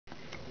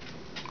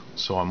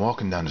So I'm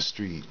walking down the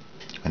street,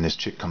 and this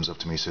chick comes up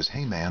to me and says,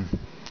 "Hey man,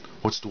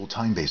 what's dual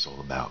time base all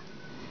about?"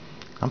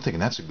 I'm thinking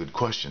that's a good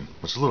question,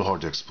 but it's a little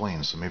hard to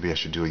explain, so maybe I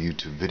should do a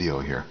YouTube video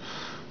here.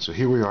 So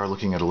here we are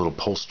looking at a little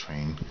pulse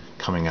train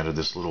coming out of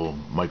this little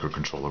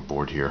microcontroller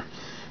board here.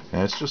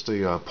 And it's just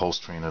a pulse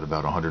train at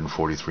about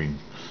 143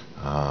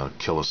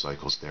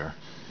 kilocycles there.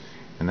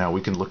 And now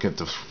we can look at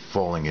the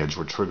falling edge.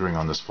 We're triggering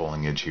on this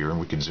falling edge here, and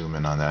we can zoom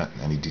in on that,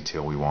 any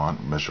detail we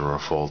want, measure our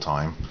fall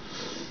time.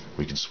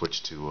 We can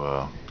switch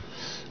to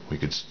we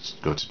could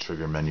go to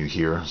trigger menu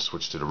here,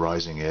 switch to the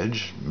rising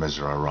edge,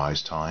 measure our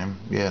rise time.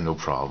 Yeah, no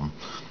problem.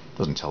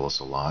 Doesn't tell us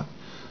a lot.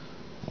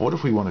 What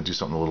if we want to do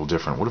something a little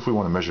different? What if we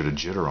want to measure the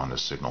jitter on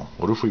this signal?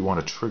 What if we want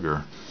to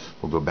trigger,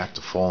 we'll go back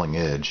to falling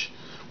edge.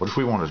 What if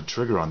we want to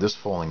trigger on this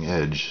falling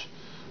edge,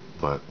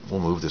 but we'll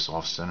move this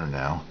off center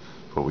now,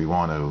 but we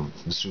want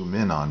to zoom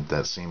in on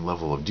that same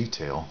level of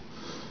detail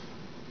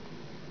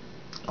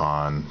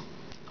on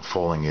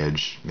falling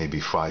edge, maybe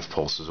 5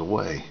 pulses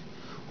away,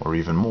 or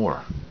even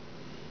more.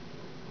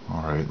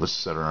 Alright, let's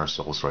center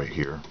ourselves right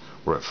here.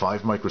 We're at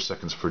 5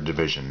 microseconds per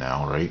division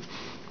now, right?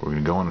 We're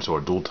going to go into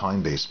our dual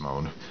time base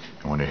mode,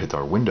 and we're going to hit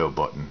our window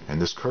button, and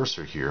this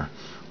cursor here,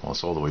 well,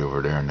 it's all the way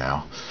over there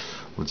now.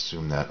 Let's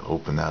zoom that,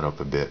 open that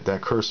up a bit.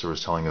 That cursor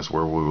is telling us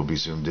where we will be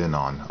zoomed in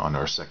on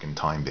our second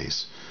time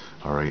base.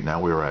 Alright, now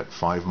we are at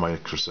 5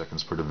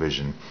 microseconds per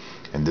division,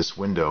 and this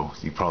window,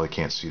 you probably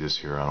can't see this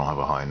here, I don't have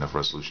a high enough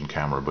resolution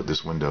camera, but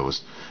this window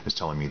is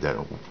telling me that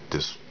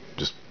this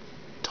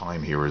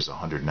time here is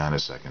 100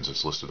 nanoseconds.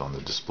 It's listed on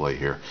the display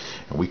here,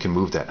 and we can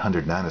move that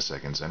 100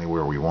 nanoseconds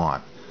anywhere we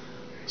want.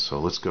 So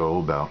let's go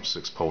about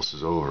 6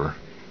 pulses over,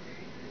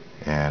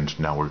 and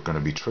now we're going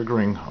to be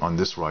triggering on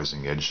this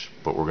rising edge,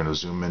 but we're going to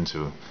zoom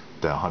into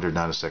the 100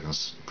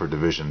 nanoseconds per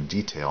division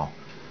detail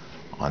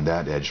on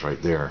that edge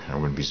right there, and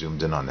we're going to be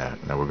zoomed in on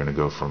that. Now we're going to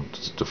go from,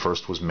 the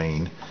first was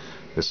main,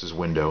 this is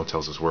window,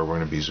 tells us where we're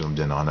going to be zoomed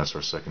in on, that's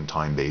our second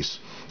time base,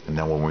 and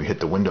now when we hit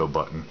the window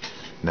button,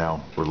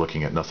 now we're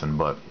looking at nothing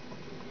but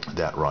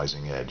that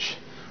rising edge.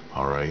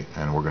 Alright,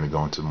 and we're going to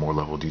go into more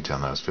level detail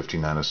now. It's 50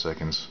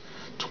 nanoseconds,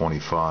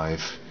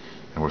 25,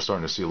 and we're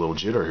starting to see a little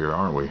jitter here,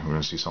 aren't we? We're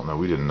going to see something that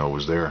we didn't know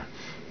was there.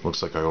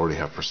 Looks like I already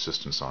have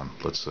persistence on.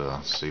 Let's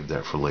save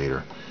that for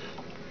later.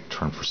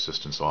 Turn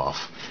persistence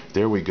off.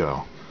 There we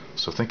go.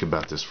 So think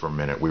about this for a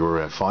minute. We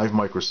were at 5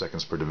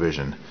 microseconds per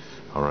division,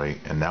 alright,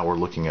 and now we're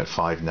looking at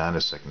 5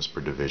 nanoseconds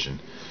per division,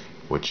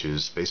 which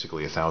is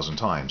basically 1,000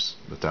 times.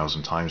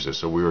 1,000 times this.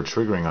 So we were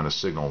triggering on a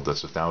signal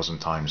that's 1,000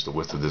 times the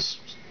width of this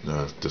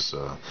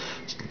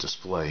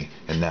display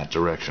in that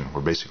direction.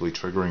 We're basically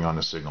triggering on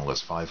a signal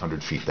that's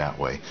 500 feet that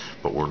way,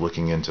 but we're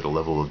looking into the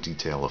level of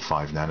detail of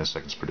 5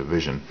 nanoseconds per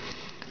division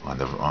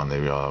on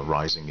the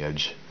rising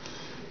edge.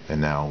 And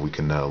now we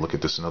can look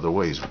at this in other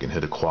ways. We can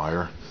hit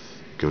acquire,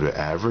 go to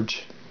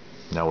average.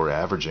 Now we're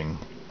averaging.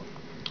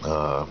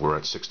 We're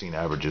at 16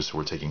 averages, so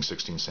we're taking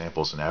 16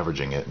 samples and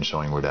averaging it and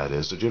showing where that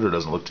is. The jitter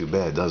doesn't look too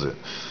bad, does it?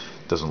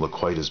 Doesn't look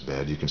quite as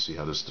bad. You can see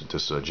how this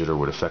jitter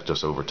would affect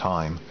us over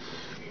time.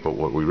 But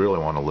what we really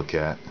want to look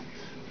at,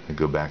 and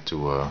go back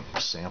to a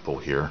sample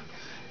here,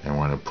 and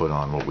we're going to put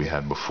on what we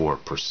had before,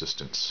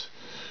 persistence.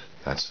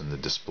 That's in the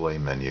display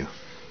menu.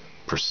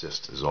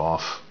 Persist is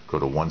off. Go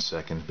to 1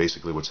 second.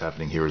 Basically what's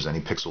happening here is any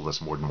pixel that's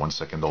more than 1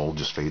 second old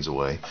just fades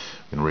away.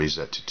 We can raise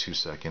that to 2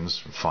 seconds,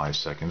 5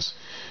 seconds.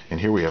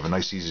 And here we have a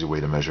nice easy way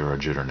to measure our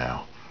jitter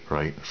now,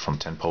 right? From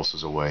 10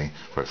 pulses away,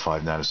 we're at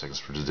 5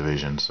 nanoseconds per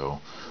division,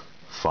 so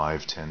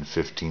 5, 10,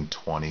 15,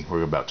 20.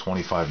 We're about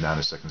 25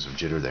 nanoseconds of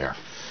jitter there.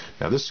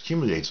 Now this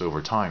accumulates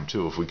over time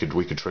too. If we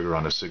could trigger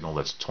on a signal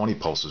that's 20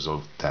 pulses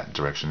of that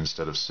direction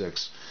instead of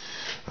 6,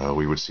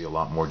 we would see a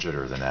lot more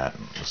jitter than that.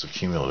 It's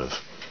accumulative.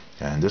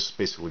 And this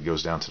basically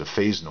goes down to the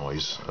phase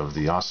noise of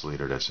the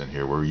oscillator that's in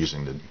here. We're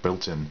using the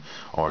built-in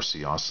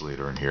RC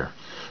oscillator in here.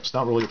 It's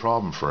not really a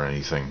problem for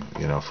anything,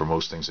 you know, for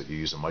most things that you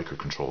use a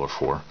microcontroller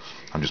for.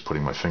 I'm just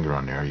putting my finger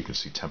on there. You can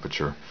see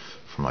temperature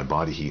from my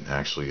body heat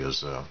actually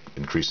is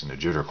increasing the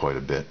jitter quite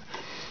a bit.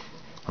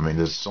 I mean,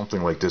 there's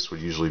something like this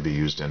would usually be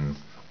used in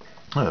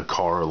a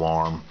car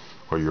alarm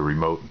or your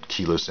remote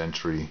keyless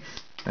entry.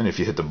 And if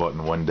you hit the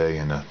button one day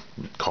and the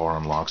car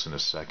unlocks in a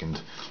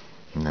second,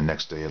 and the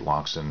next day it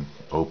locks and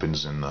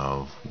opens in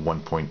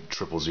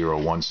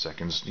 1.0001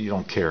 seconds, you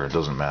don't care, it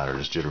doesn't matter,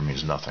 this jitter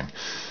means nothing.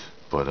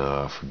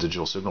 But for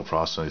digital signal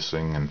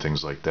processing and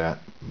things like that,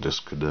 this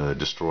could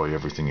destroy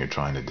everything you're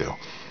trying to do.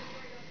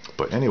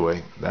 But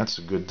anyway, that's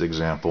a good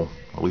example,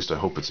 at least I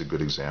hope it's a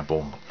good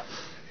example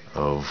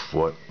of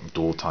what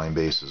dual time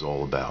base is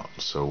all about.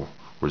 So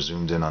we're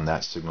zoomed in on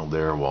that signal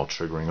there while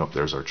triggering up.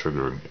 There's our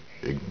trigger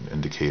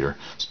indicator.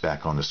 It's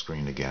back on the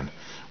screen again.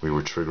 We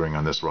were triggering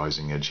on this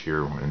rising edge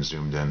here and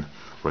zoomed in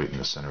right in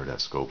the center of that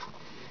scope.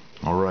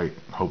 Alright,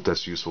 hope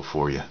that's useful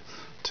for you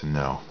to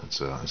know. It's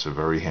a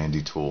very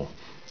handy tool,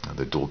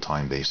 the dual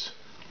time base.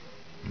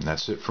 And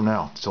that's it for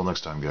now. Until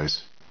next time,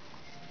 guys.